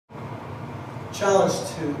challenge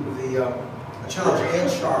a challenge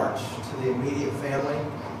and charge to the immediate family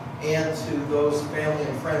and to those family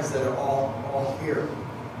and friends that are all here.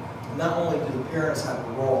 Not only do the parents have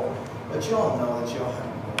a role, but you all know that you all have a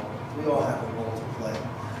role. We all have a role to play.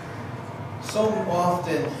 So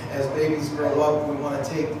often, as babies grow up, we want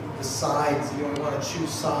to take the sides. We want to choose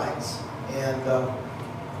sides. And the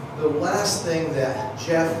last thing that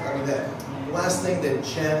Jen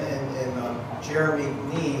and Jeremy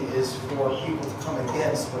need is for people to come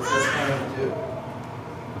against what they're trying to do.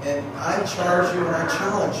 And I charge you and I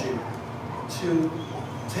challenge you to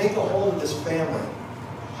take a hold of this family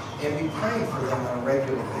and be praying for them on a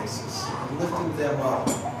regular basis, and lifting them up,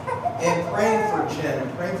 and praying for Jen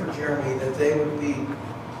and praying for Jeremy that they would be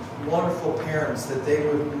wonderful parents, that they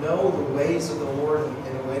would know the ways of the Lord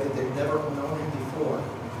in a way that they've never known Him before,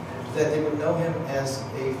 that they would know Him as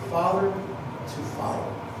a father to follow,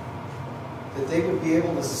 that they would be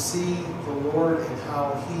able to see the Lord and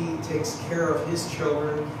how He takes care of His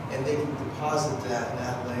children, and they can deposit that in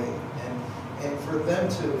Adelaide. And for them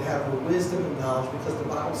to have the wisdom and knowledge, because the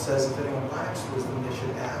Bible says if anyone lacks wisdom, they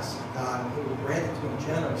should ask God, and He will grant it to them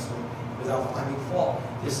generously without finding fault.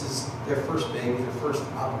 This is their first baby, their first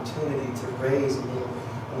opportunity to raise a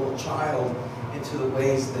little child into the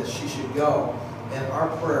ways that she should go. And our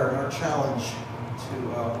prayer and our challenge to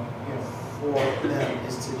for them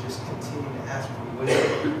is to just continue to ask for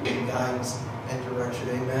wisdom and guidance and direction.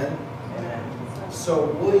 Amen? Amen.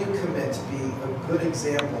 So will you commit to be a good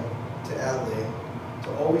example to Adelaide, to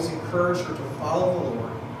always encourage her to follow the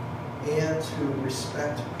Lord and to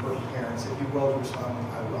respect her parents? If you will, respond,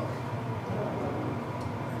 I will.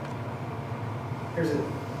 Here's a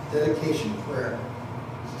dedication prayer.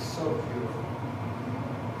 This is so beautiful.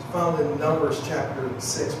 It's found in Numbers chapter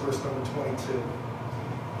 6, verse number 22.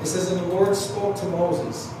 It says, "And the Lord spoke to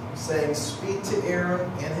Moses, saying, Speak to Aaron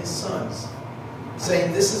and his sons,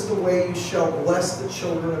 saying, This is the way you shall bless the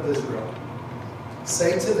children of Israel.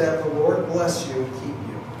 Say to them, The Lord bless you and keep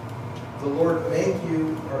you. The Lord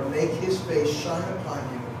make His face shine upon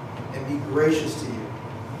you and be gracious to you.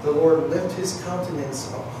 The Lord lift His countenance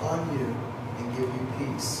upon you and give you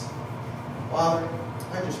peace." Father,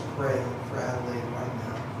 I just pray for Adelaide right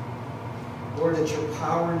now. Lord, that your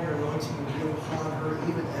power and your anointing will be upon her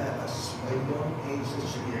even at a young age that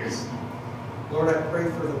she is. Lord, I pray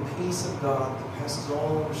for the peace of God that passes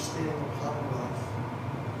all understanding upon her life.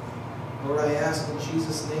 Lord, I ask in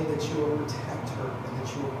Jesus' name that you will protect her and that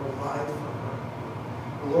you will provide for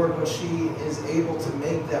her. Lord, when she is able to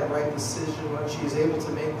make that right decision, when she is able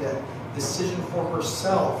to make that decision for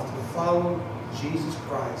herself to follow Jesus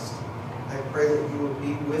Christ, I pray that you will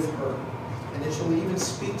be with her and that you will even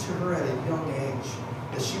speak to her at a young age,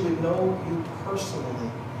 that she would know you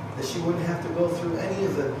personally, that she wouldn't have to go through any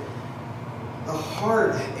of the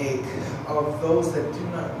heartache of those that do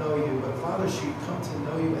not know you, but Father, she'd come to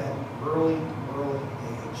know you at an early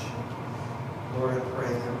age. Lord, I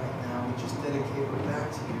pray that right now we just dedicate her back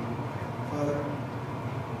to you. Father,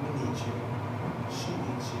 we need you. She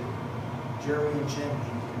needs you. Jeremy and Jen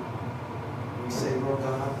need you. We say, Lord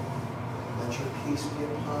God, let your peace be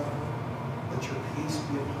upon her. Let your peace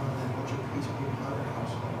be upon them. Let your peace be upon her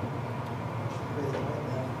household. I just pray that right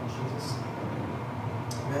now in Jesus' name.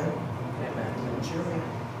 Amen. Amen. And Jeremy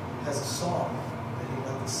has a song that he'd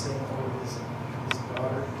like to sing over his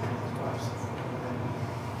daughter and his wife. And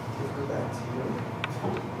give her back to you. At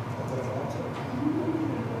the altar.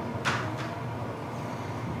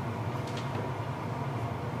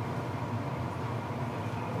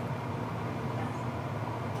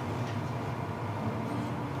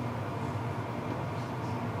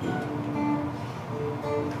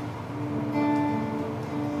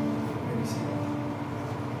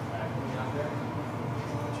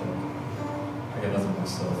 I got nothing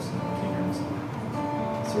myself, so I can't hear myself.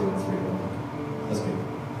 Sort of three of them. That's good.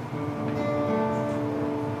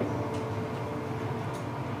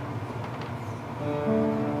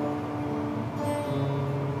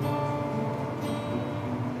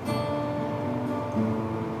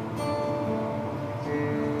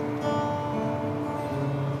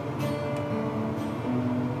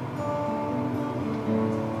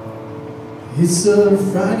 It's a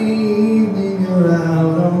Friday evening, you're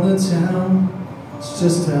out on the town. It's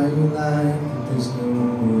just how you like it, there's no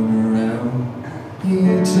one around. He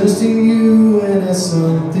turns to you and has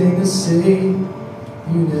something to say.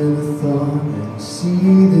 You never thought that you'd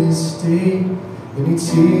see this day. Then he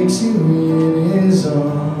takes you in his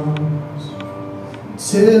arms and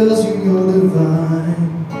tells you you're divine.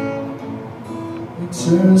 He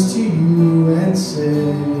turns to you and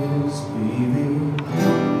says, baby,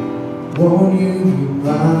 won't you be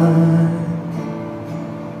mine?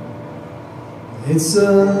 It's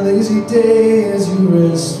a lazy day as you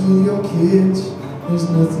rest with your kids. There's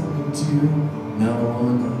nothing to do, now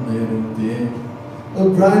one little bit. A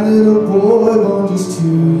bright little boy born just 2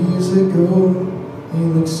 years ago. He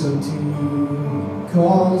looks up to you,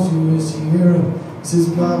 calls you his hero. He says,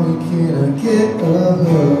 "Mommy, can I get a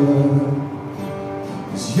hug?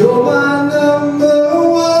 'Cause you're my number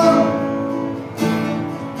one."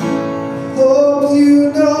 Hope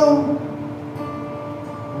you know,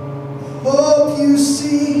 hope you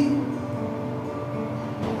see,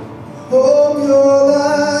 hope your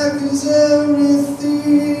life is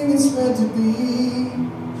everything it's meant to be.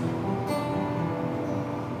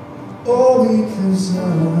 Oh, because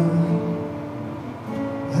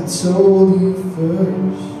I told you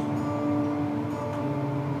first.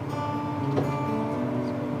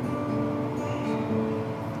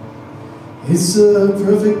 It's a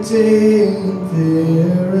perfect day in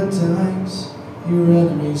paradise. Your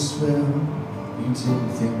enemies fell, you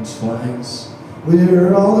didn't think twice.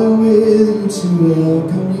 We're all there with you to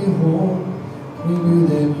welcome you home. We knew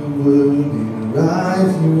that you wouldn't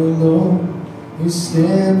arrive here alone. You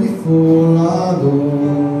stand before our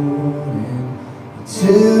Lord and He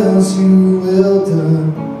tells you, "Well done."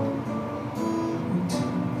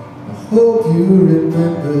 I hope you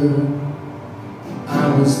remember I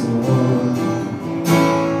was the one.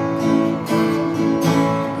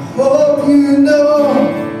 I hope you know,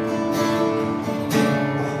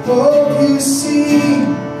 I hope you see,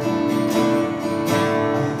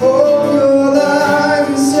 I hope your life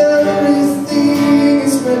is everything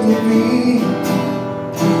it's meant to be.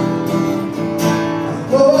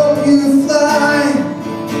 I hope you fly,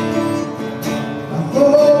 I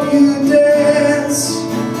hope you dance,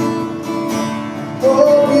 I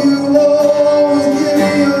hope you always give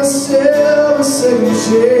yourself a second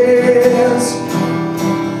chance.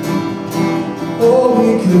 Oh,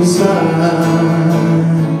 because I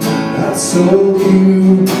told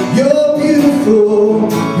you, you're beautiful,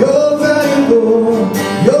 you're valuable,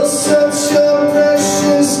 you're such a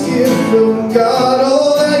precious gift from God.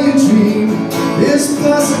 All that you dream is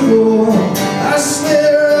possible. I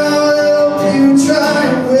swear I'll help you try.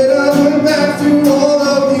 When I look back through all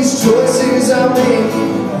of these choices I made,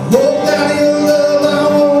 I hope that your love I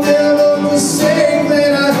won't ever forsake.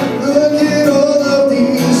 When I look at all of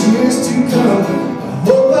these years to come, I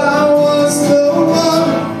hope I was the one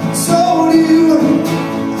who told you.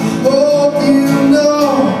 I hope you know,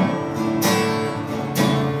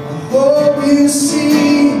 I hope you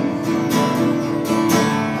see,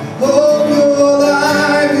 I hope your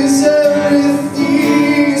life is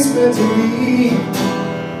everything it's meant to be.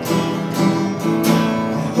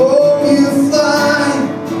 I hope you fly,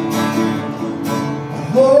 I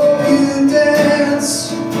hope you dance,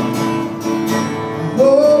 I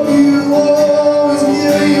hope you always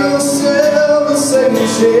give yourself a second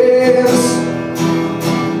chance.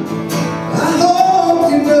 I hope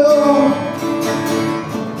you know,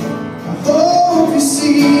 I hope you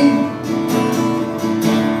see,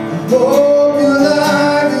 I hope your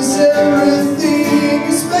life is everything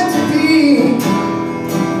it's meant to be.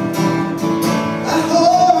 I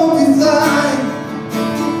hope you fly,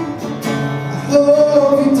 I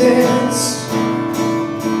hope you dance,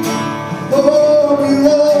 I hope you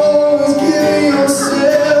always give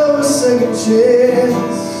yourself a second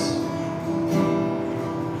chance.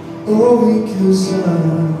 Oh, because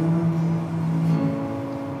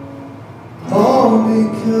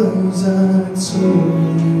I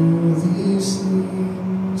told you these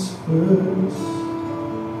things first.